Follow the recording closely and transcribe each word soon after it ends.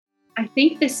I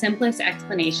think the simplest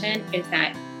explanation is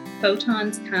that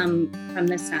photons come from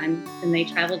the sun and they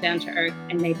travel down to Earth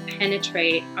and they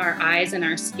penetrate our eyes and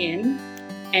our skin,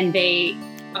 and they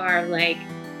are like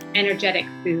energetic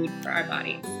food for our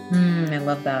bodies. I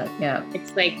love that. Yeah.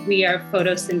 It's like we are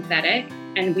photosynthetic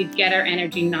and we get our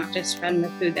energy not just from the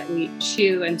food that we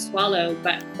chew and swallow,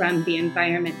 but from the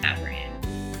environment that we're in.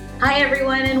 Hi,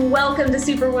 everyone, and welcome to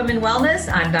Superwoman Wellness.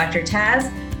 I'm Dr.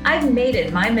 Taz. I've made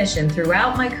it my mission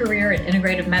throughout my career in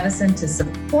integrative medicine to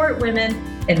support women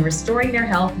in restoring their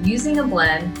health using a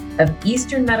blend of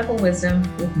Eastern medical wisdom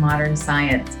with modern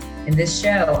science. In this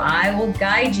show, I will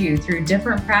guide you through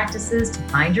different practices to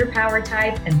find your power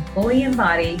type and fully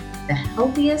embody the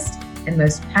healthiest and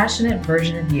most passionate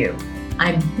version of you.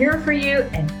 I'm here for you,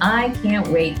 and I can't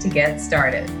wait to get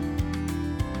started.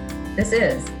 This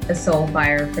is a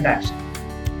Soulfire production.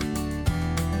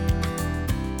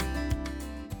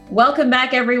 Welcome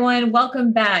back, everyone.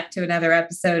 Welcome back to another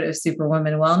episode of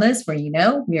Superwoman Wellness, where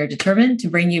we are determined to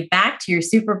bring you back to your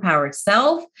superpowered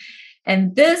self.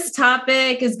 And this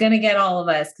topic is going to get all of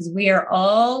us because we are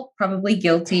all probably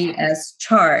guilty as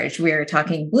charged. We are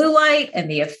talking blue light and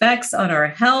the effects on our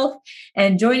health.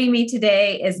 And joining me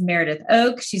today is Meredith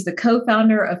Oak. She's the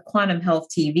co-founder of Quantum Health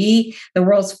TV, the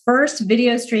world's first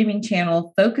video streaming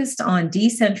channel focused on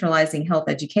decentralizing health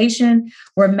education,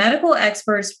 where medical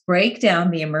experts break down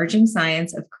the emerging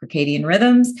science of circadian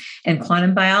rhythms and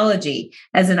quantum biology.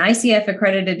 As an ICF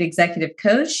accredited executive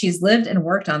coach, she's lived and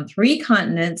worked on 3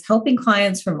 continents, helping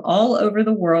clients from all over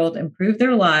the world improve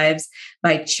their lives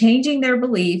by changing their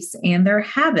beliefs and their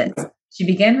habits. She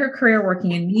began her career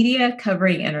working in media,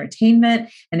 covering entertainment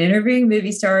and interviewing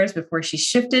movie stars before she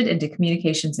shifted into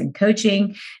communications and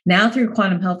coaching. Now through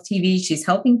Quantum Health TV, she's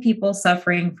helping people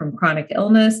suffering from chronic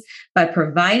illness by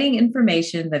providing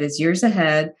information that is years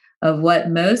ahead of what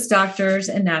most doctors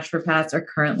and naturopaths are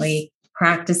currently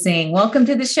practicing. Welcome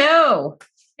to the show.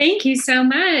 Thank you so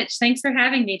much. Thanks for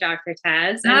having me, Dr.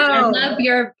 Taz. I love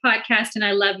your podcast and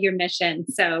I love your mission.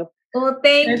 So, well,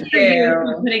 thank you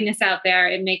for putting this out there.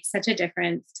 It makes such a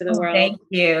difference to the world. Thank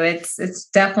you. It's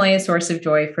definitely a source of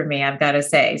joy for me, I've got to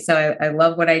say. So I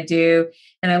love what I do.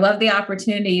 And I love the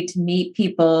opportunity to meet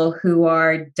people who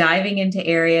are diving into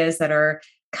areas that are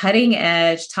cutting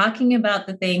edge, talking about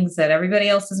the things that everybody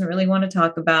else doesn't really want to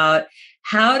talk about.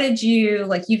 How did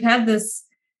you've had this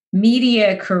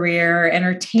media career,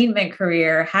 entertainment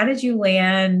career. How did you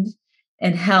land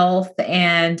in health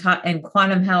and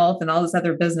quantum health and all this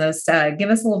other business? Give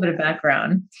us a little bit of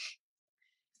background.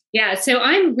 Yeah, so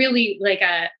I'm really like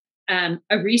a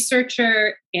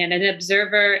researcher and an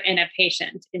observer and a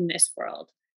patient in this world.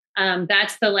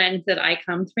 That's the lens that I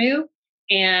come through.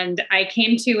 And I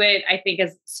came to it, I think,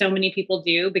 as so many people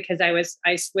do, because I was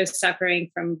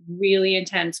suffering from really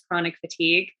intense chronic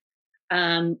fatigue.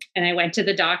 And I went to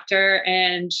the doctor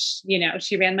and,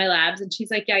 she ran my labs and she's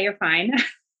like, yeah, you're fine.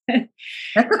 That's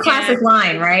a classic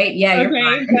line, right? Yeah, you're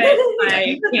fine. But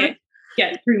I can't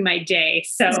get through my day.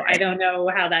 So I don't know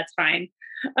how that's fine.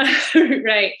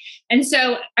 Right. And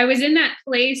so I was in that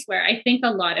place where I think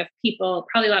probably a lot of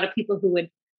people who would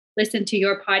listen to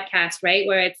your podcast, right?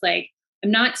 Where it's like,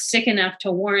 I'm not sick enough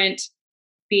to warrant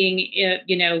being,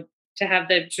 to have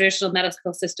the traditional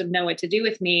medical system know what to do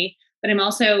with me, but I'm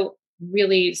also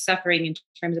really suffering in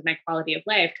terms of my quality of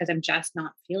life because I'm just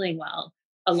not feeling well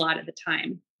a lot of the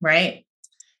time. Right.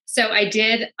 So I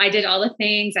did all the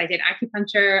things. I did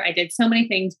acupuncture. I did so many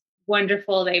things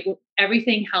wonderful.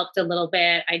 Everything helped a little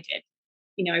bit. I did,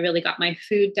 I really got my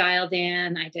food dialed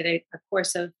in. I did a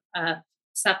course of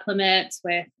supplements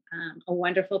with a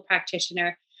wonderful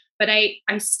practitioner, but I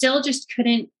still just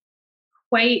couldn't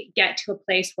quite get to a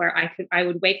place where I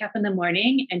would wake up in the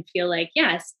morning and feel like,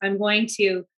 yes, I'm going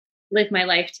to live my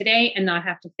life today and not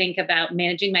have to think about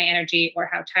managing my energy or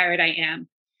how tired I am.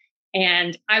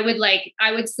 And I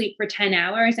would sleep for 10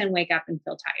 hours and wake up and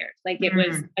feel tired.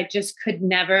 I just could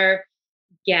never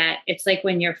it's like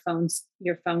when your phone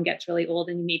gets really old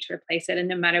and you need to replace it. And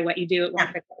no matter what you do, it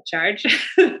won't pick up charge.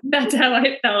 That's how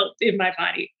I felt in my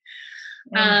body.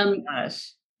 Oh my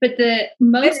gosh. But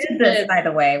by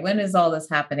the way, when is all this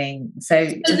happening?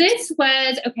 It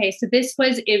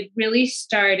really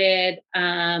started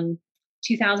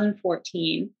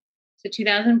 2014. So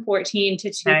 2014 to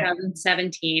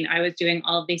 2017, I was doing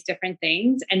all of these different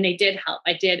things and they did help.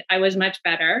 I was much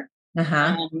better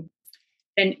than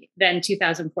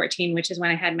 2014, which is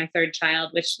when I had my third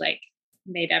child, which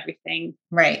made everything.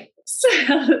 Right. So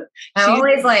I she's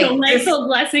always like delightful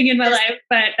blessing in my life,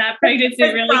 but that pregnancy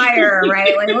really fire,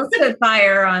 right? Like let's put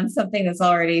fire on something that's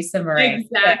already simmering.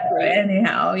 Exactly. So,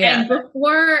 anyhow, yeah. And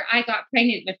before I got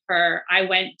pregnant with her, I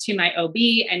went to my OB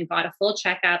and got a full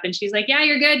checkup. And she's like, yeah,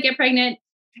 you're good, get pregnant.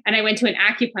 And I went to an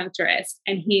acupuncturist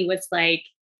and he was like,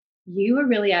 you are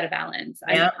really out of balance.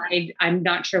 Yep. I'm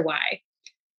not sure why.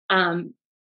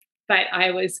 But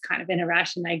I was kind of in a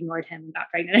rush and I ignored him and got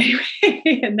pregnant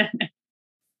anyway. And then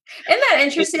Isn't that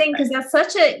interesting? Because that's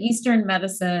such an Eastern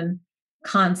medicine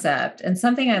concept and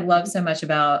something I love so much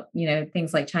about,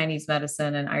 things like Chinese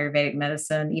medicine and Ayurvedic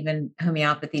medicine, even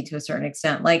homeopathy to a certain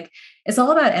extent. Like it's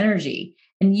all about energy,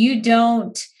 and you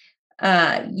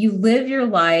live your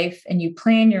life and you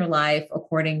plan your life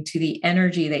according to the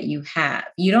energy that you have.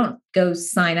 You don't go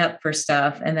sign up for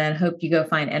stuff and then hope you go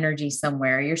find energy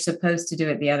somewhere. You're supposed to do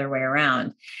it the other way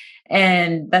around.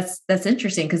 And that's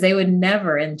interesting because they would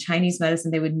never, in Chinese medicine,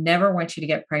 they would never want you to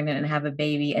get pregnant and have a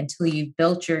baby until you've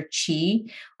built your qi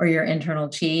or your internal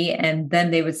qi. And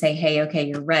then they would say, hey, okay,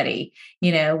 you're ready.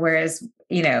 Whereas,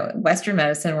 Western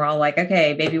medicine, we're all like,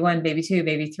 okay, baby 1, baby 2,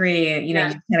 baby 3, you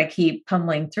kind of keep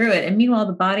pummeling through it. And meanwhile,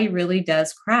 the body really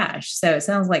does crash. So it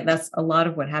sounds like that's a lot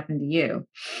of what happened to you.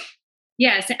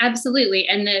 Yes, absolutely.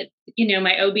 And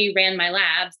my OB ran my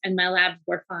labs and my labs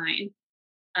were fine.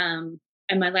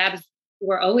 And my labs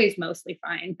were always mostly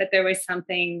fine, but there was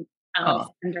something else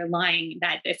underlying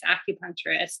that this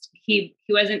acupuncturist, he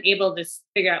wasn't able to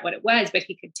figure out what it was, but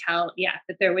he could tell,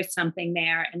 that there was something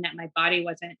there and that my body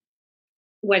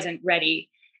wasn't ready.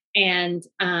 And,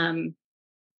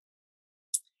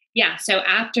 so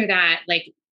after that,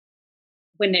 like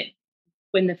when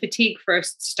the fatigue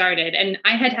first started and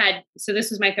so this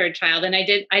was my third child and I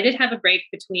did have a break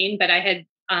between, but I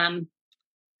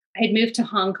had moved to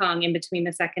Hong Kong in between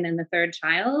the second and the third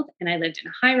child. And I lived in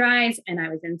a high rise and I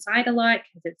was inside a lot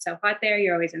because it's so hot there.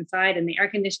 You're always inside and the air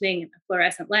conditioning and the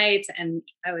fluorescent lights. And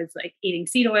I was like eating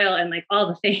seed oil and like all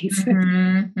the things.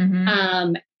 Mm-hmm,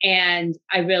 mm-hmm. And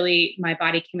my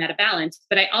body came out of balance,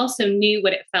 but I also knew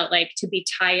what it felt like to be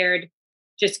tired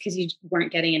just because you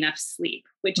weren't getting enough sleep,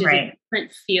 which is a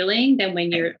different feeling than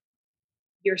when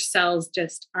your cells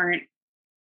just aren't,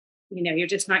 you're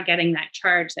just not getting that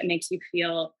charge that makes you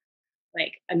feel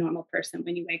like a normal person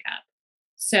when you wake up.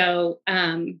 So,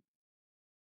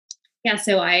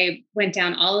 so I went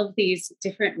down all of these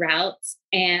different routes.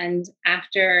 And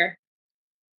after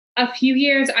a few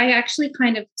years, I actually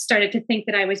kind of started to think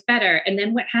that I was better. And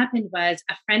then what happened was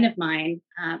a friend of mine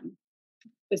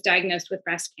was diagnosed with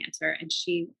breast cancer and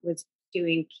she was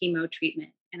doing chemo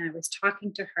treatment. And I was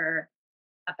talking to her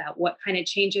about what kind of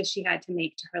changes she had to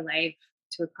make to her life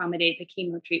to accommodate the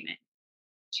chemo treatment.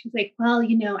 She was like, well,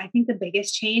 I think the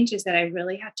biggest change is that I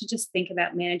really have to just think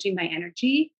about managing my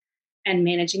energy and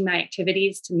managing my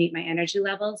activities to meet my energy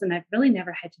levels. And I've really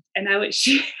never had to, and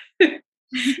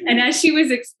and as she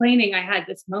was explaining, I had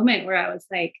this moment where I was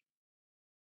like,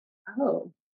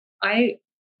 oh,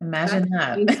 imagine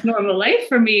that normal life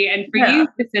for me. And for you,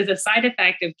 this is a side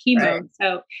effect of chemo. Right.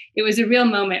 So it was a real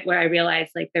moment where I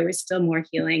realized like there was still more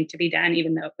healing to be done,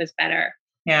 even though it was better.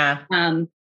 Yeah. And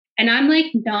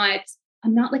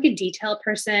I'm not like a detail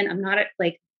person. I'm not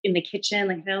like in the kitchen.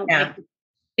 Like I don't like to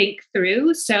think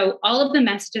through. So all of the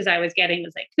messages I was getting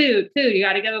was like food, you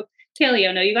got to go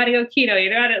paleo. No, you got to go keto. You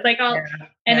got to like all,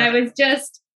 and I was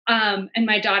just, and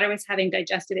my daughter was having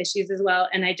digestive issues as well.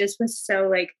 And I just was so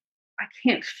like, I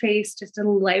can't face just a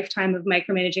lifetime of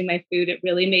micromanaging my food. It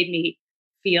really made me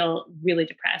feel really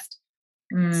depressed.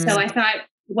 So I thought,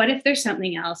 what if there's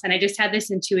something else? And I just had this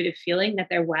intuitive feeling that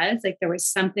there was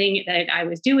something that I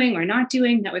was doing or not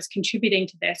doing that was contributing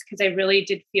to this. Cause I really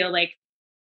did feel like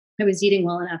I was eating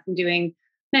well enough and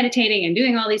meditating and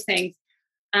doing all these things.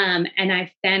 And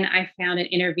I found an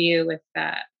interview with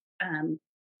a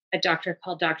doctor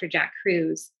called Dr. Jack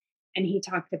Kruse, and he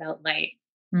talked about light.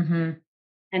 Mm-hmm.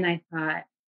 And I thought,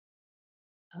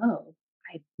 oh,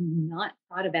 I've not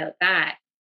thought about that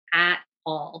at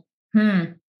all.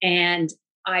 And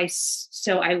I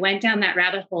went down that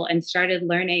rabbit hole and started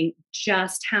learning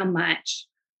just how much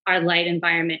our light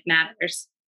environment matters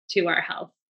to our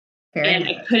health.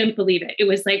 I couldn't believe it. It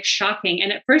was like shocking.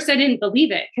 And at first I didn't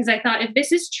believe it because I thought if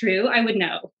this is true, I would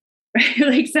know. Right?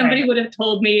 Like somebody would have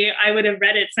told me, I would have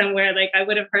read it somewhere, like I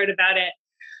would have heard about it.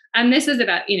 This is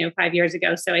about, 5 years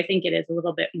ago. So I think it is a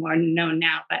little bit more known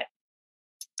now, but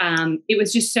it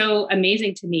was just so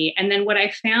amazing to me. And then what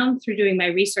I found through doing my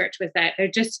research was that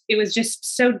it was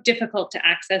just so difficult to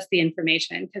access the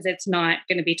information because it's not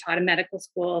going to be taught in medical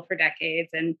school for decades.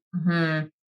 And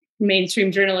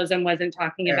mainstream journalism wasn't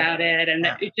talking about it. And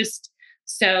it just,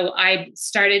 So I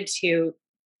started to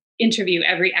interview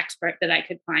every expert that I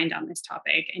could find on this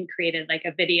topic and created like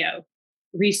a video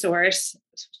resource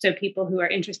so people who are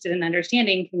interested in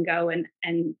understanding can go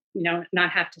and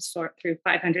not have to sort through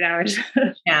 500 hours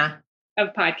Yeah.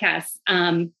 of podcasts.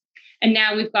 And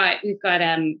now we've got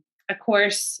a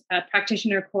course, a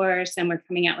practitioner course, and we're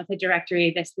coming out with a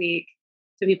directory this week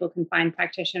so people can find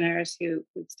practitioners who've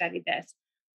studied this.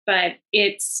 But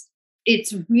it's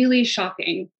really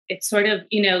shocking. It's sort of,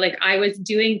 like I was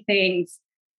doing things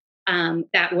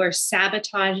that were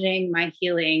sabotaging my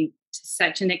healing to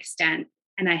such an extent.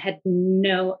 And I had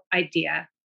no idea.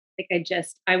 Like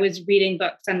I was reading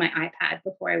books on my iPad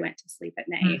before I went to sleep at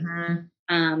night.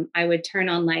 Mm-hmm. I would turn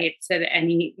on lights at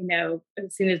any,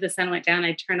 as soon as the sun went down,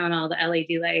 I'd turn on all the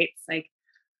LED lights,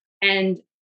 and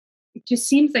it just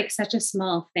seems like such a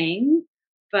small thing.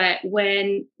 But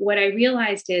what I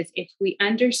realized is if we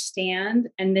understand,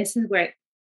 and this is where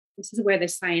the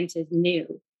science is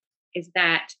new, is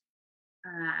that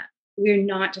we're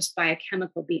not just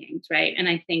biochemical beings, right? And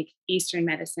I think Eastern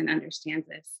medicine understands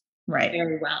this Right.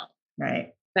 very well.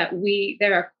 Right. But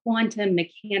there are quantum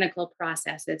mechanical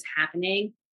processes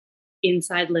happening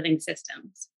inside living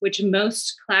systems, which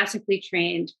most classically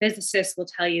trained physicists will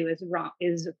tell you is wrong,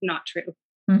 is not true.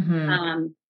 Mm-hmm.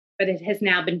 But it has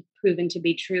now been proven to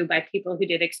be true by people who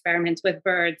did experiments with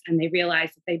birds, and they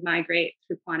realized that they migrate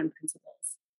through quantum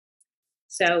principles.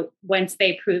 So once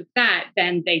they proved that,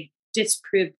 then they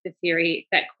disproved the theory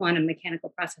that quantum mechanical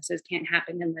processes can't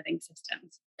happen in living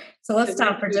systems. So let's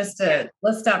stop for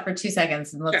 2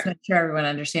 seconds and let's make sure everyone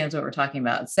understands what we're talking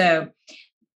about. So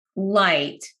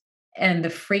light and the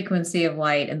frequency of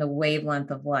light and the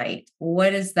wavelength of light,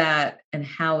 what is that and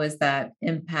how is that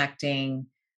impacting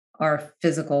our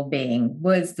physical being?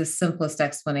 What is the simplest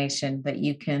explanation that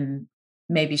you can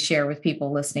maybe share with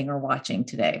people listening or watching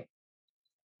today?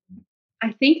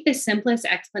 I think the simplest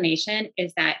explanation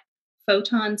is that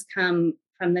photons come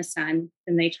from the sun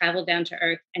and they travel down to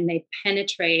Earth and they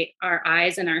penetrate our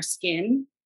eyes and our skin,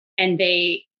 and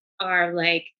they are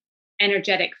like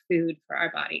energetic food for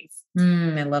our bodies.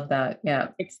 I love that. Yeah.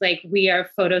 It's like we are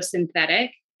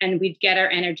photosynthetic, and we get our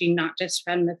energy not just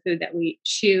from the food that we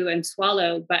chew and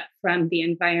swallow, but from the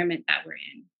environment that we're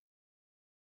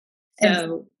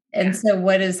in. So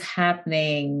what is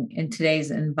happening in today's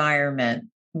environment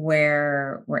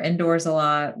where we're indoors a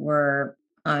lot, we're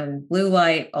on blue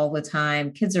light all the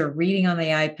time, kids are reading on the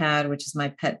iPad, which is my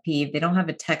pet peeve. They don't have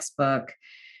a textbook,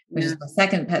 which is my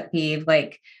second pet peeve.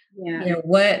 What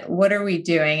are we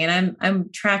doing? And I'm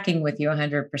tracking with you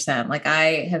 100%. Like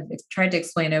I have tried to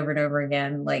explain over and over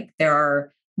again, like there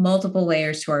are multiple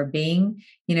layers to our being.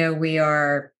 We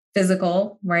are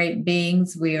physical, right?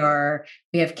 Beings. We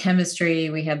have chemistry,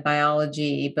 we have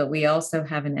biology, but we also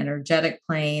have an energetic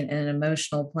plane and an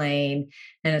emotional plane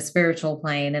and a spiritual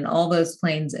plane. And all those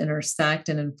planes intersect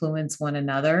and influence one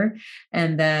another.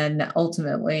 And then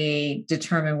ultimately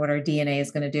determine what our DNA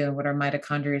is going to do and what our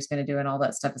mitochondria is going to do and all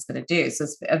that stuff is going to do. So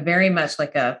it's very much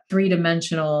like a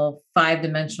 3-dimensional,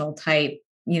 5-dimensional type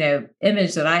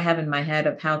image that I have in my head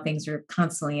of how things are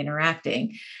constantly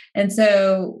interacting. And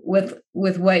so with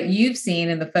what you've seen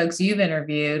and the folks you've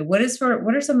interviewed, what are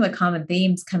some of the common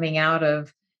themes coming out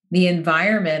of the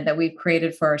environment that we've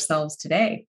created for ourselves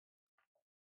today?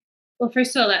 Well,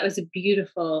 first of all, that was a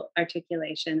beautiful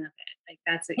articulation of it. Like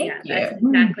that's That's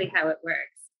exactly how it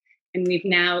works. And we've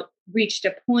now reached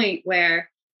a point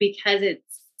where, because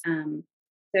it's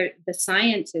the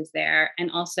science is there,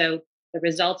 and also the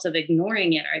results of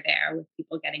ignoring it are there, with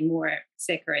people getting more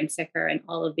sicker and sicker and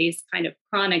all of these kind of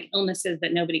chronic illnesses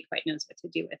that nobody quite knows what to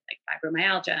do with, like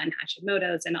fibromyalgia and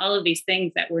Hashimoto's and all of these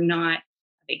things that were not a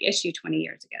big issue 20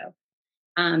 years ago.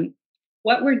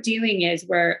 What we're doing is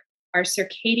our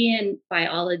circadian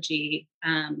biology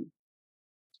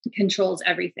controls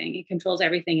everything. It controls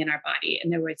everything in our body.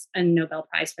 And there was a Nobel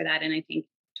Prize for that in, I think,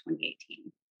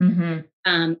 2018.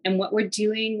 Mm-hmm. And what we're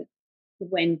doing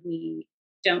when we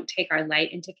don't take our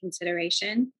light into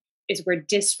consideration is we're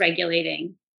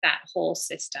dysregulating that whole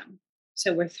system.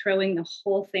 So we're throwing the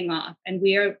whole thing off, and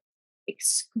we are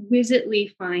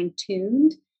exquisitely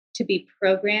fine-tuned to be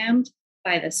programmed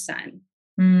by the sun.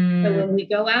 So when we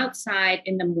go outside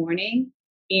in the morning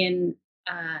in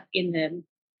the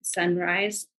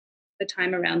sunrise, the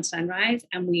time around sunrise,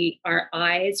 and our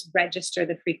eyes register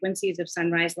the frequencies of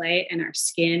sunrise light and our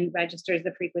skin registers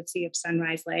the frequency of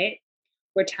sunrise light,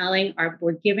 we're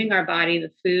giving our body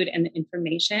the food and the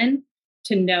information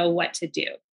to know what to do,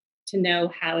 to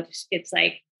know how it's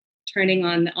like turning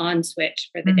on the on switch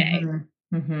for the day.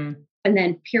 Mm-hmm. And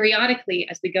then periodically,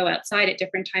 as we go outside at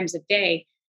different times of day,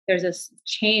 there's a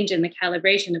change in the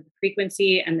calibration of the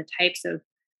frequency and the types of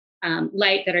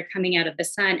light that are coming out of the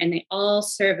sun, and they all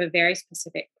serve a very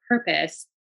specific purpose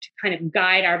to kind of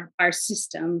guide our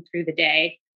system through the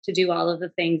day to do all of the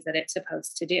things that it's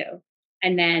supposed to do.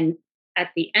 And then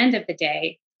at the end of the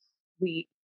day,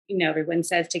 everyone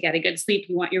says to get a good sleep,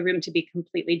 you want your room to be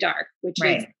completely dark, which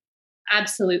is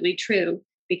absolutely true,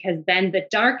 because then the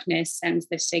darkness sends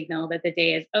the signal that the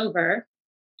day is over,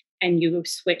 and you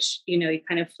switch, you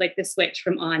kind of flick the switch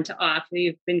from on to off.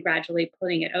 You've been gradually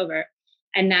pulling it over.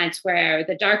 And that's where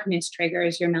the darkness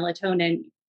triggers your melatonin.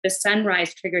 The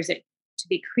sunrise triggers it to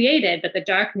be created, but the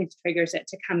darkness triggers it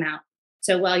to come out.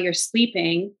 So while you're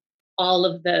sleeping, all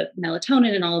of the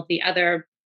melatonin and all of the other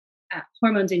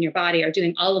hormones in your body are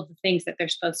doing all of the things that they're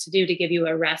supposed to do to give you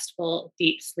a restful,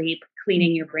 deep sleep,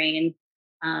 cleaning your brain.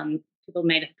 People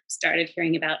might have started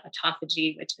hearing about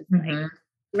autophagy, which is like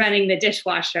running the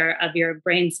dishwasher of your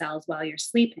brain cells while you're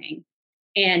sleeping.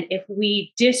 And if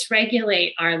we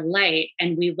dysregulate our light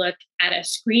and we look at a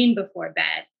screen before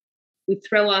bed, we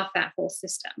throw off that whole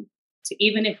system. So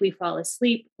even if we fall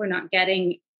asleep, we're not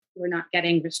getting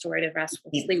restorative,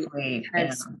 restful sleep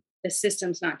because the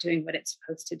system's not doing what it's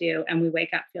supposed to do. And we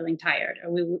wake up feeling tired,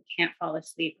 or we can't fall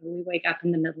asleep, or we wake up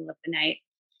in the middle of the night,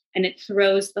 and it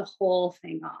throws the whole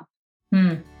thing off.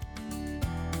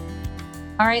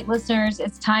 All right, listeners,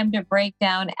 it's time to break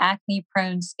down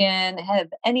acne-prone skin. Have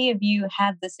any of you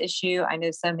had this issue? I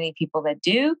know so many people that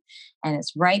do, and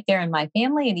it's right there in my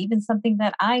family, and even something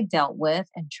that I dealt with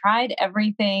and tried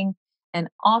everything, and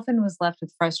often was left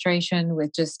with frustration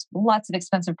with just lots of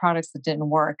expensive products that didn't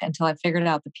work until I figured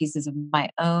out the pieces of my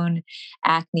own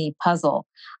acne puzzle.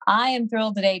 I am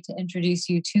thrilled today to introduce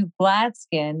you to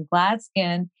GladSkin.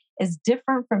 GladSkin is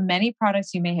different from many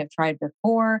products you may have tried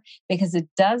before because it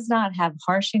does not have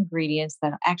harsh ingredients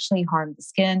that actually harm the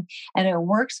skin, and it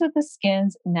works with the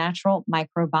skin's natural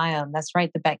microbiome. That's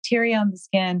right, the bacteria on the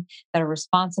skin that are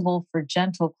responsible for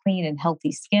gentle, clean, and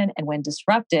healthy skin. And when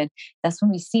disrupted, that's when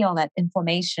we see all that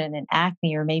inflammation and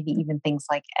acne, or maybe even things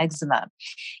like eczema.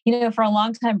 For a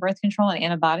long time, birth control and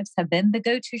antibiotics have been the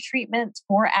go-to treatment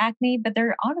for acne, but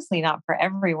they're honestly not for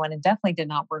everyone, and definitely did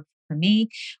not work for me.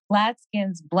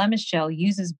 GladSkin's Blemish Gel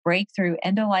uses breakthrough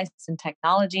endolysin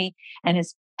technology and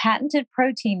its patented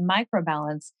protein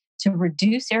microbalance to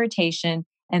reduce irritation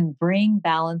and bring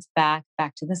balance back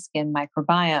to the skin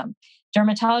microbiome.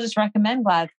 Dermatologists recommend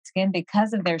GladSkin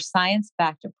because of their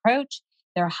science-backed approach.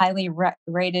 Their highly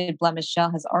rated Blemish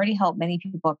Gel has already helped many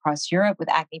people across Europe with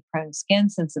acne-prone skin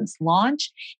since its launch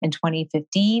in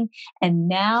 2015, and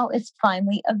now it's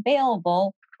finally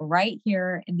available right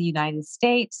here in the United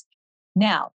States.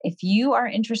 Now, if you are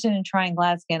interested in trying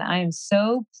GladSkin, I am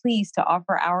so pleased to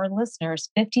offer our listeners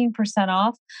 15%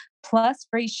 off plus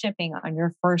free shipping on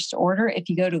your first order if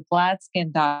you go to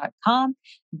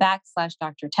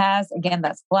gladskin.com/Dr. Taz. Again,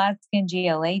 that's GladSkin,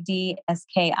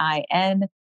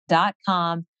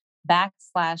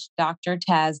 GladSkin.com/Dr.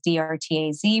 Taz,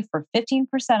 DRTAZ, for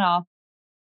 15% off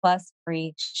plus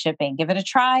free shipping. Give it a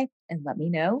try and let me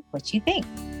know what you think.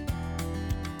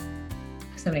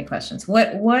 So many questions.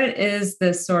 What is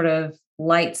this sort of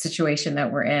light situation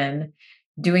that we're in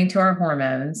doing to our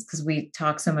hormones? Because we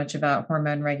talk so much about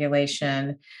hormone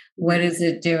regulation. What is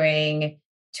it doing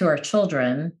to our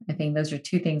children? I think those are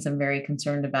two things I'm very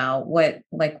concerned about.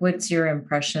 What's your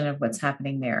impression of what's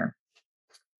happening there?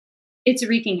 It's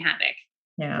wreaking havoc.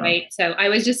 Yeah. Right. So I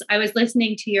was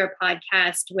listening to your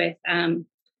podcast with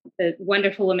the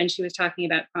wonderful woman. She was talking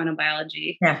about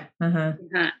chronobiology. Yeah.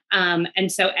 That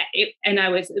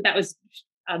was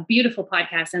a beautiful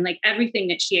podcast. And like everything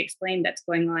that she explained that's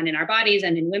going on in our bodies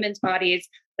and in women's bodies,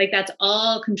 like that's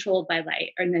all controlled by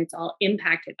light, and it's all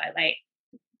impacted by light.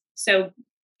 So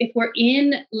if we're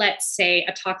in, let's say,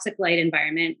 a toxic light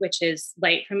environment, which is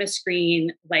light from a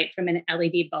screen, light from an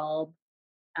LED bulb,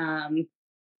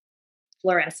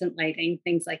 fluorescent lighting,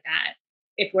 things like that.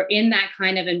 If we're in that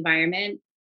kind of environment,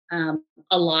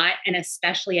 a lot, and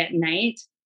especially at night,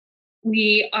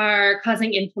 we are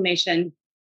causing inflammation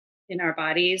in our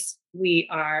bodies. We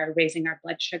are raising our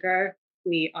blood sugar.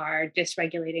 We are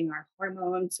dysregulating our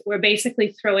hormones. We're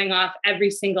basically throwing off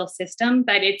every single system,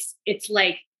 but it's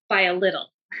like by a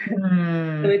little.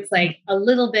 So it's like a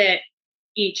little bit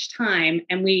each time.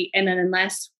 And then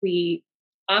unless we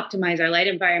optimize our light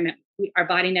environment, our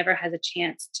body never has a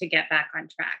chance to get back on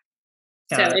track.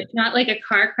 So it's not like a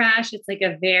car crash. It's like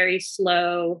a very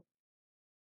slow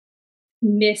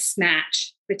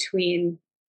mismatch between,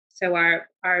 so our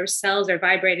cells are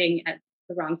vibrating at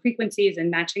the wrong frequencies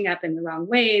and matching up in the wrong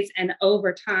ways. And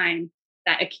over time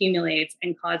that accumulates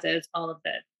and causes all of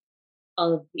the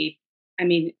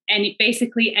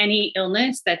basically any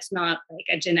illness that's not like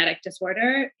a genetic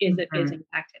disorder is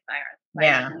impacted by our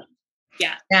light.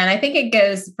 Yeah. And I think it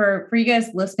goes for you guys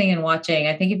listening and watching.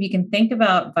 I think if you can think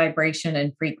about vibration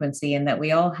and frequency, and that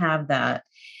we all have that,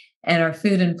 and our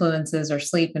food influences, our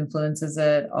sleep influences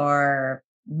it, our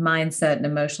mindset and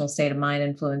emotional state of mind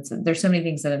influences. There's so many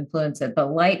things that influence it,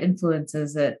 but light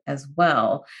influences it as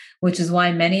well, which is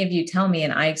why many of you tell me,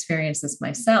 and I experience this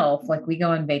myself, like we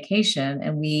go on vacation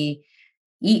and we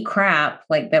eat crap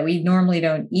like that we normally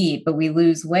don't eat, but we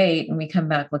lose weight and we come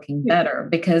back looking better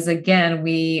because, again,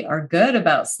 we are good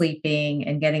about sleeping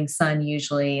and getting sun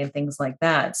usually and things like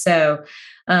that. So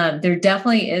there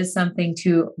definitely is something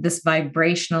to this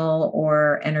vibrational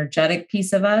or energetic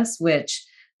piece of us, which,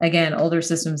 again, older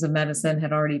systems of medicine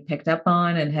had already picked up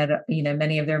on and had,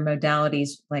 many of their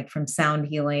modalities, like from sound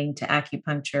healing to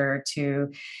acupuncture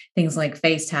to things like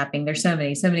face tapping. There's so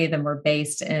many of them were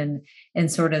based in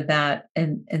sort of that,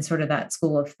 in sort of that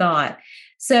school of thought.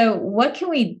 So what can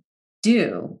we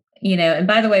do? And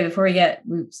by the way, before we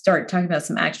start talking about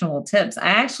some actionable tips, I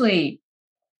actually,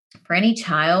 for any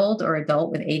child or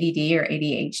adult with ADD or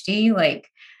ADHD, like,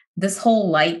 this whole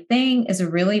light thing is a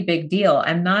really big deal.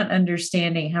 I'm not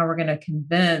understanding how we're going to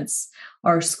convince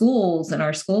our schools and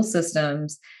our school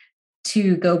systems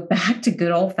to go back to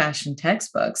good old fashioned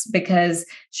textbooks, because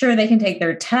sure, they can take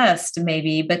their test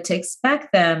maybe, but to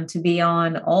expect them to be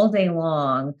on all day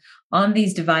long on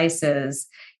these devices,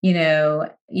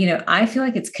 I feel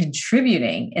like it's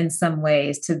contributing in some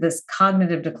ways to this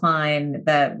cognitive decline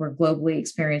that we're globally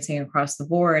experiencing across the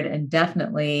board, and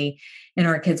definitely in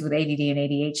our kids with ADD and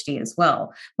ADHD as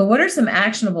well. But what are some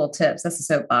actionable tips? That's a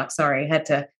soapbox. Sorry, I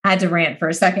had to rant for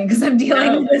a second because I'm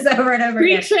dealing with this over and over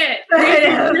again. Preach it.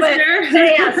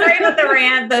 Yeah, sorry about the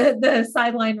rant, the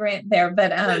sideline rant there.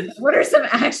 But what are some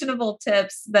actionable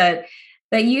tips that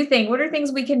you think, what are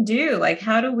things we can do? Like,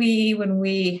 how do we, when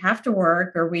we have to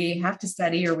work or we have to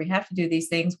study or we have to do these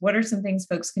things, what are some things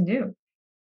folks can do?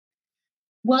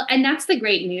 Well, and that's the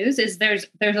great news is there's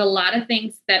a lot of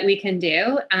things that we can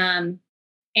do. And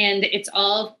it's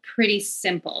all pretty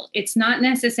simple. It's not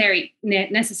necessarily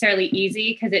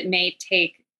easy because it may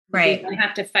take, right. We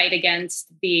have to fight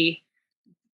against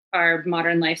our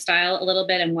modern lifestyle a little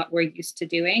bit and what we're used to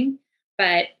doing.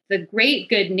 But the great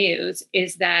good news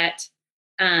is that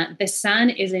the sun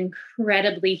is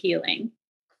incredibly healing,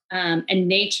 and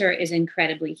nature is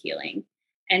incredibly healing.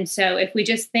 And so if we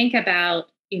just think about,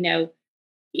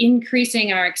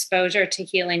 increasing our exposure to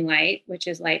healing light, which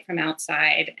is light from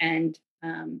outside, and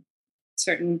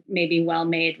certain maybe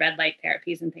well-made red light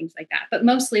therapies and things like that, but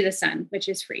mostly the sun, which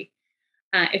is free.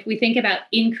 If we think about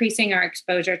increasing our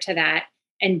exposure to that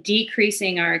and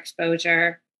decreasing our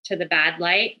exposure to the bad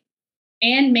light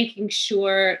and making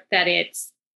sure that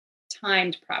it's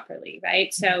timed properly,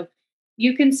 right? So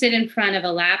you can sit in front of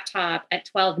a laptop at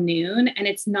 12 noon and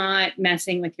it's not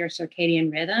messing with your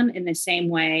circadian rhythm in the same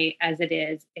way as it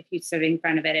is if you sit in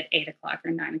front of it at 8 o'clock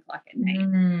or 9 o'clock at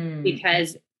night,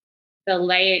 because the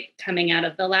light coming out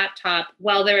of the laptop,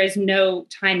 while there is no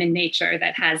time in nature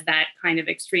that has that kind of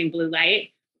extreme blue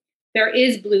light, there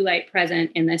is blue light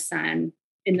present in the sun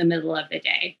in the middle of the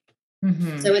day.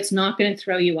 So it's not going to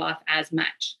throw you off as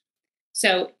much.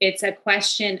 So it's a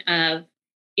question of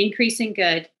increasing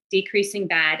good, decreasing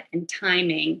bad, and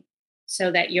timing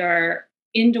so that your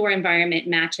indoor environment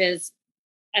matches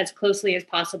as closely as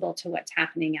possible to what's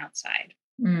happening outside.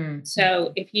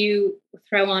 So if you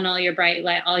throw on all your bright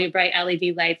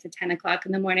LED lights at 10 o'clock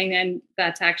in the morning, then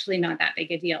that's actually not that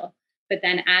big a deal. But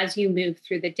then as you move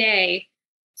through the day,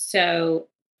 so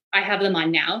I have them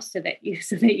on now so that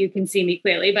you can see me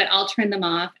clearly, but I'll turn them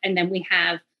off. And then we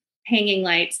have hanging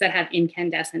lights that have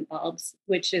incandescent bulbs,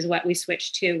 which is what we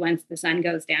switch to once the sun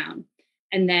goes down.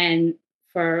 And then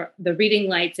for the reading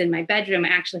lights in my bedroom, I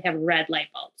actually have red light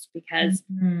bulbs because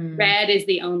red is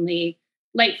the only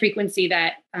light frequency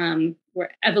that we're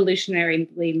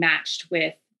evolutionarily matched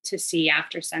with to see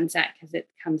after sunset, because it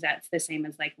comes out the same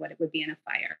as like what it would be in a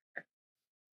fire.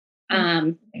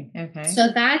 Okay. So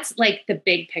that's like the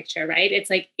big picture, right? It's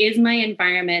like, is my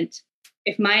environment,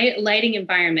 if my lighting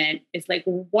environment is like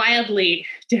wildly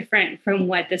different from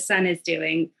what the sun is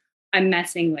doing, I'm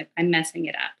messing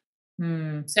it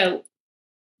up. So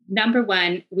number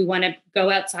one, we want to go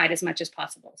outside as much as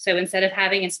possible. So instead of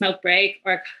having a smoke break,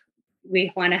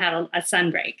 we want to have a sun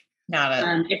break. Got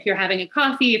it. If you're having a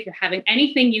coffee, if you're having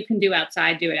anything you can do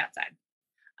outside, do it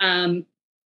outside.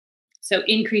 So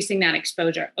increasing that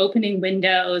exposure, opening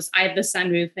windows. I have the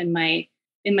sunroof in my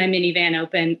minivan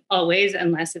open always,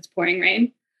 unless it's pouring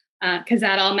rain. because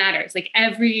that all matters. Like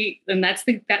and that's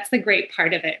the great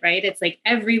part of it, right? It's like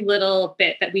every little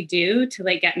bit that we do to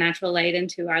like get natural light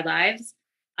into our lives.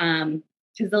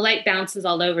 Because the light bounces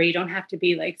all over. You don't have to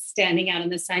be like standing out in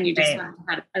the sun. You just have to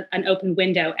have an open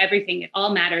window. Everything, it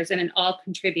all matters, and it all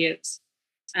contributes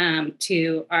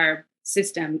to our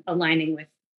system aligning with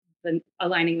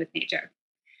nature.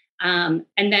 And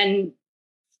then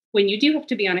when you do have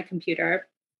to be on a computer,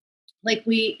 like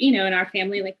we, in our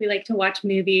family, like we like to watch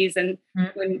movies, and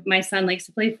when my son likes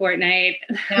to play Fortnite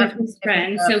with his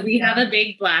friends, so we have a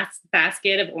big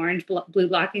basket of orange blue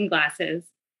blocking glasses.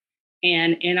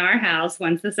 And in our house,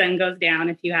 once the sun goes down,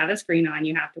 if you have a screen on,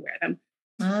 you have to wear them.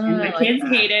 And my kids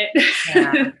hate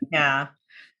it. Yeah.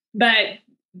 But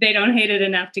they don't hate it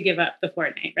enough to give up the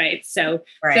Fortnite, right? So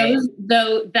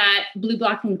that blue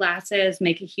blocking glasses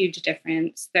make a huge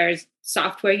difference. There's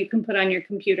software you can put on your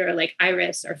computer like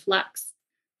Iris or Flux.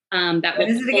 What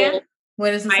is it again?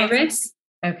 What is Iris?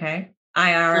 Okay.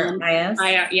 IRIS?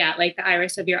 Yeah, like the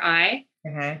iris of your eye.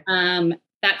 Okay.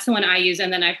 That's the one I use.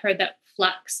 And then I've heard that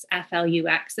Flux,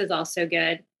 Flux, is also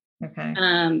good. Okay.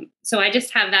 So I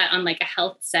just have that on like a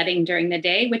health setting during the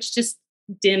day, which just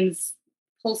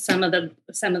pulls some of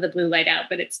the blue light out,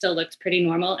 but it still looks pretty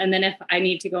normal. And then if I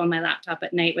need to go on my laptop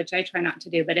at night, which I try not to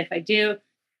do, but if I do,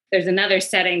 there's another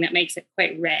setting that makes it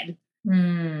quite red.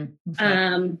 Okay.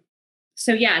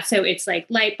 So it's like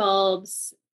light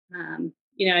bulbs.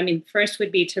 First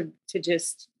would be to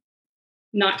just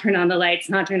not turn on the lights,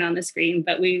 not turn on the screen,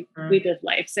 but we live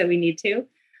life, so we need to.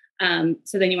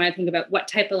 So then you want to think about what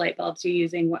type of light bulbs you're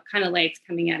using, what kind of light's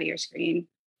coming out of your screen.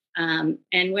 And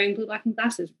wearing blue blocking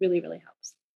glasses really, really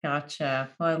helps. Gotcha.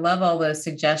 Well, I love all those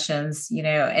suggestions.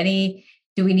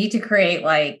 Do we need to create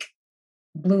like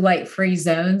blue light free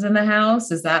zones in the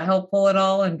house? Is that helpful at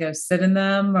all? And go sit in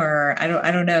them? Or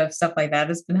I don't know if stuff like that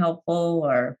has been helpful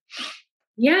or.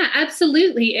 Yeah,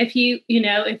 absolutely. If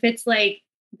it's like,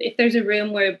 if there's a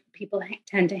room where people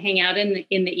tend to hang out in the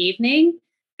evening,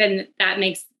 then that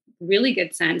makes really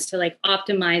good sense to like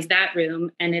optimize that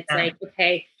room. And it's like,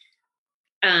 okay,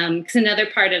 because another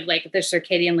part of like the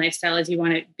circadian lifestyle is you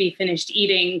want to be finished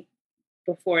eating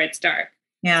before it's dark.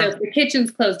 Yeah. So if the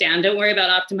kitchen's closed down, don't worry about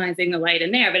optimizing the light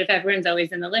in there. But if everyone's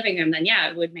always in the living room, then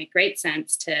it would make great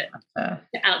sense to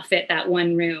outfit that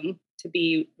one room to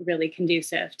be really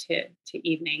conducive to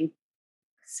evening.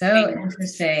 So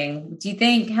interesting.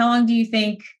 How long do you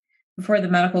think before the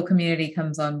medical community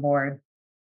comes on board?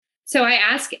 So I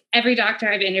ask every doctor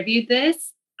I've interviewed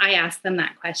this, I ask them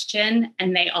that question,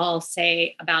 and they all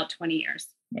say about 20 years.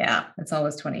 Yeah, it's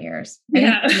always 20 years.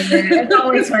 Yeah. It's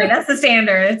always 20. That's the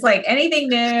standard. It's like anything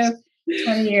new,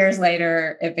 20 years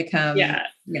later, it becomes,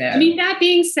 that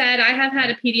being said, I have had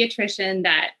a pediatrician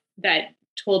that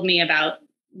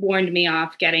warned me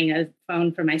off getting a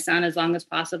phone for my son as long as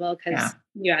possible, because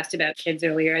you asked about kids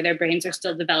earlier. Their brains are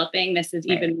still developing. This is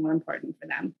even more important for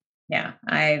them. Yeah.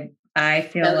 I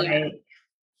feel like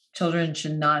children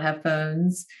should not have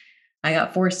phones. I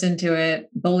got forced into it,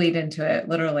 bullied into it,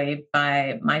 literally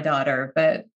by my daughter,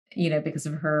 but because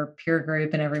of her peer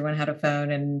group and everyone had a phone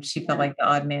and she felt like the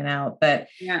odd man out. But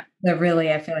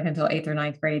really, I feel like until 8th or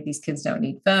 9th grade, these kids don't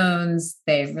need phones.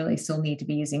 They really still need to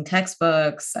be using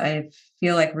textbooks. I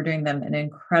feel like we're doing them an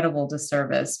incredible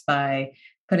disservice by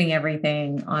putting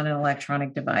everything on an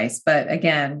electronic device. But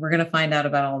again, we're going to find out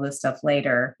about all this stuff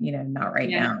later, not right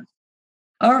now.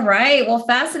 All right. Well,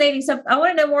 fascinating stuff. I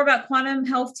want to know more about Quantum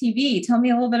Health TV. Tell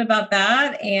me a little bit about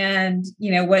that and,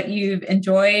 what you've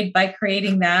enjoyed by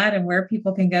creating that and where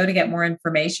people can go to get more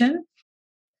information.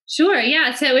 Sure.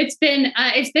 Yeah. So it's been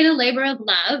a labor of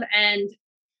love, and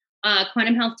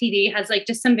Quantum Health TV has like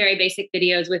just some very basic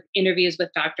videos with interviews with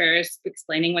doctors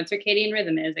explaining what circadian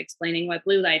rhythm is, explaining what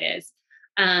blue light is.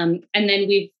 And then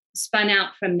we've spun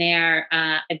out from there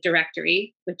a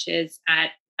directory, which is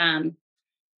at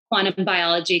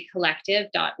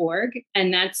quantumbiologycollective.org.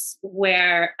 And that's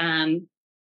where, I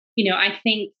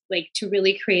think like to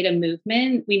really create a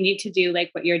movement, we need to do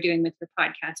like what you're doing with your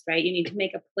podcast, right? You need to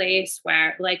make a place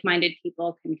where like-minded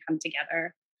people can come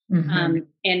together,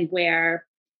 and where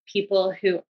people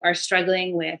who are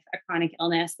struggling with a chronic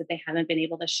illness that they haven't been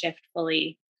able to shift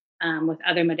fully with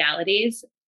other modalities,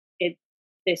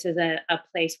 this is a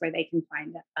place where they can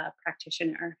find a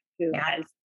practitioner who has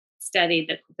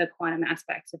studied the quantum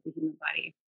aspects of the human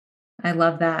body. I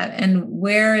love that. And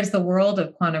where is the world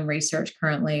of quantum research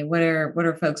currently? What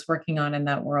are folks working on in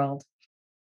that world?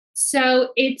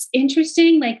 So it's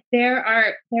interesting. Like there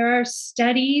are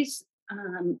studies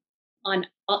on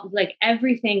like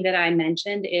everything that I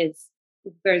mentioned.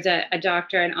 There's a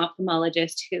doctor, an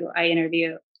ophthalmologist who I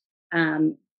interview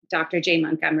Dr. J.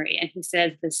 Montgomery, and he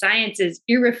says the science is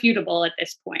irrefutable at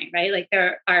this point, right? Like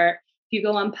if you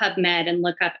go on PubMed and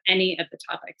look up any of the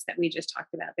topics that we just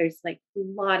talked about, there's like a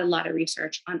lot of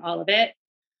research on all of it.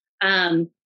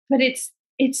 But it's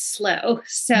slow.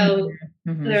 So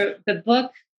the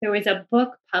book, there was a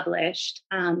book published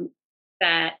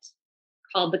that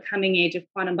called The Coming Age of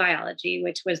Quantum Biology,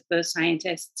 which was those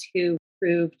scientists who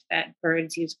proved that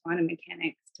birds use quantum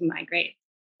mechanics to migrate.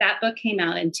 That book came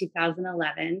out in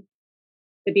 2011.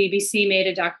 The BBC made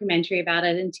a documentary about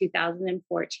it in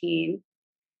 2014.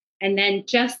 And then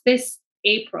just this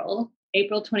April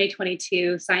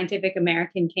 2022, Scientific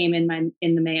American came in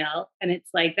the mail, and it's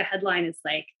like the headline is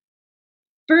like,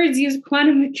 birds use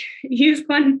quantum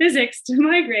physics to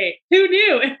migrate. Who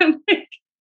knew? And I'm like,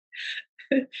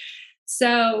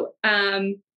 so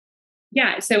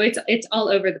so it's all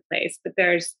over the place, but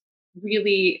there's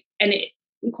really,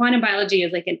 quantum biology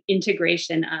is like an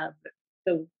integration of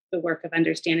the work of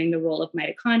understanding the role of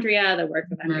mitochondria, the work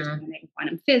of understanding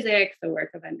quantum physics, the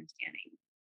work of understanding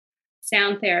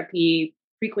sound therapy,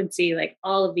 frequency, like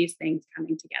all of these things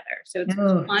coming together. So it's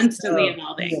constantly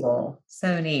evolving. Cool.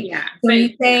 So neat. Yeah. So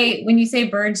when you say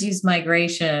birds use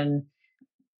migration,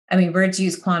 I mean, birds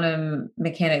use quantum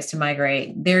mechanics to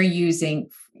migrate.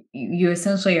 You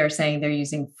essentially are saying they're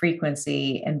using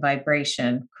frequency and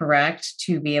vibration, correct?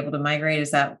 To be able to migrate.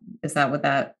 Is that what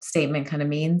that statement kind of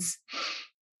means?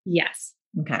 Yes.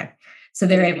 Okay. So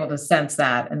they're able to sense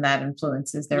that, and that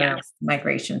influences their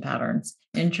migration patterns.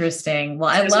 Interesting. Well,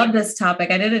 I love this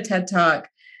topic. I did a TED Talk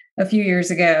a few years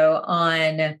ago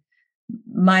on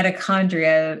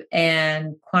mitochondria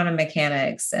and quantum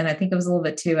mechanics. And I think it was a little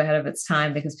bit too ahead of its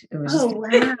time because it was wow.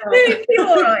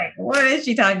 People were like, what is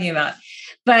she talking about?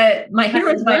 But my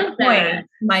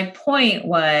point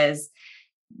was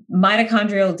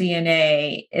mitochondrial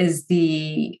DNA is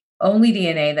the only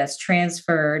DNA that's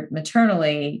transferred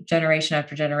maternally generation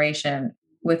after generation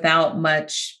without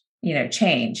much,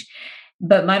 change.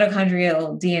 But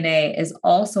mitochondrial DNA is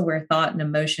also where thought and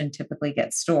emotion typically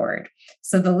get stored.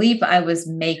 So the leap I was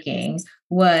making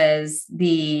was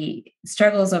the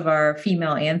struggles of our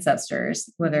female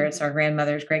ancestors, whether it's our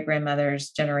grandmothers, great-grandmothers,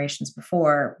 generations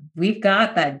before. We've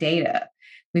got that data.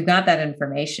 We've got that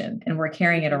information, and we're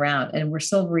carrying it around, and we're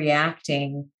still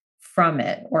reacting from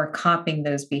it or copying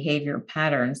those behavior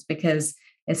patterns because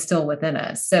it's still within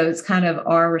us. So it's kind of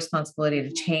our responsibility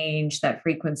to change that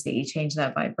frequency, change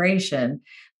that vibration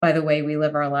by the way we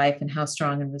live our life and how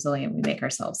strong and resilient we make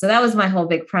ourselves. So that was my whole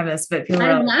big premise. But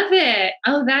I love it.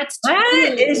 Oh, that's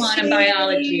totally quantum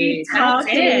biology.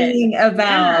 Talking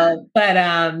about, but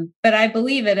I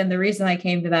believe it. And the reason I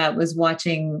came to that was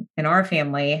watching in our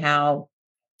family how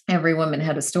every woman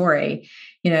had a story.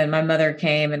 And my mother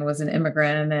came and was an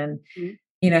immigrant and,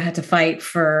 had to fight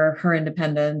for her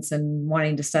independence and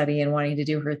wanting to study and wanting to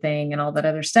do her thing and all that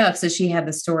other stuff. So she had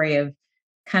the story of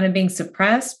kind of being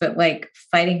suppressed, but like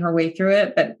fighting her way through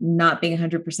it, but not being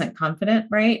 100% confident.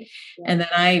 Right. Yeah. And then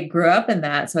I grew up in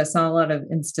that. So I saw a lot of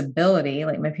instability,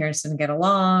 like my parents didn't get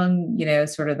along,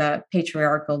 sort of that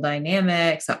patriarchal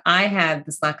dynamic. So I had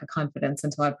this lack of confidence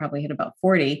until I probably hit about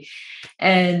 40.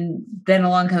 And then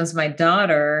along comes my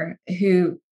daughter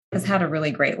who has had a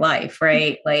really great life,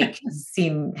 right? Like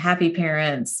seen happy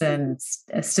parents and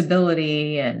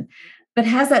stability but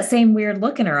has that same weird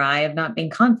look in her eye of not being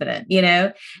confident,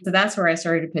 So that's where I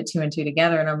started to put two and two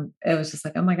together. And it was just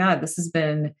like, oh my God, this has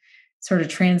been sort of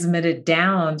transmitted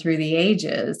down through the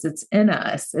ages. It's in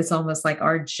us. It's almost like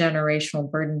our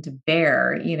generational burden to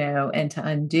bear, and to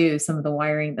undo some of the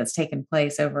wiring that's taken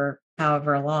place over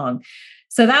however long.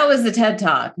 So that was the TED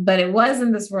Talk, but it was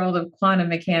in this world of quantum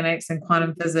mechanics and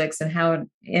quantum physics and how it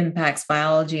impacts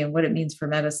biology and what it means for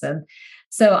medicine.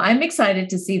 So I'm excited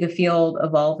to see the field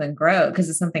evolve and grow because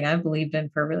it's something I've believed in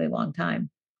for a really long time.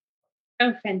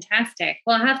 Oh, fantastic.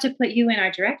 Well, I'll have to put you in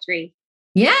our directory.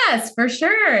 Yes, for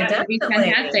sure. That would be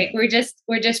fantastic. We're just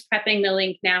prepping the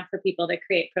link now for people to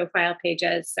create profile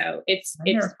pages. So it's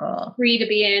free to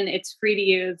be in, it's free to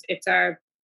use. It's our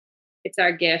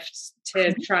gift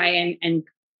to try and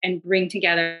bring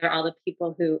together all the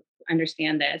people who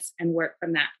understand this and work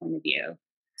from that point of view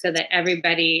so that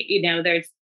everybody, there's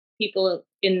people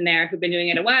in there who've been doing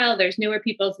it a while. There's newer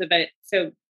people. So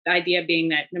the idea being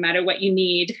that no matter what you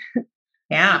need,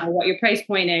 what your price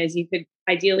point is, you could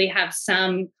ideally have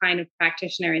some kind of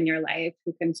practitioner in your life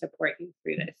who can support you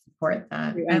through this. Support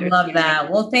that. I love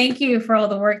that. Well, thank you for all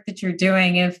the work that you're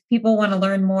doing. If people want to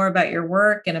learn more about your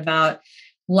work and about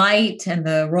light and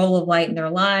the role of light in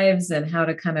their lives and how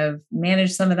to kind of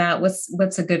manage some of that,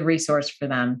 what's a good resource for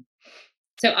them?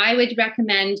 So I would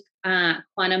recommend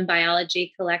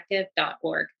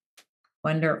quantumbiologycollective.org.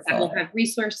 Wonderful. That will have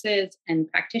resources and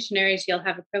practitioners. You'll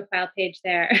have a profile page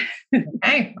there.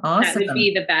 Okay, awesome. That would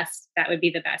be the best. That would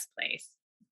be the best place.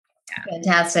 Yeah.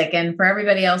 Fantastic. And for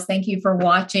everybody else, thank you for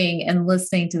watching and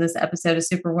listening to this episode of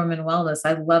Superwoman Wellness.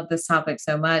 I love this topic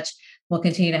so much. We'll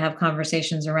continue to have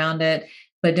conversations around it.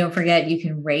 But don't forget, you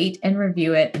can rate and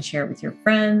review it and share it with your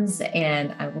friends.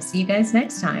 And I will see you guys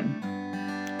next time.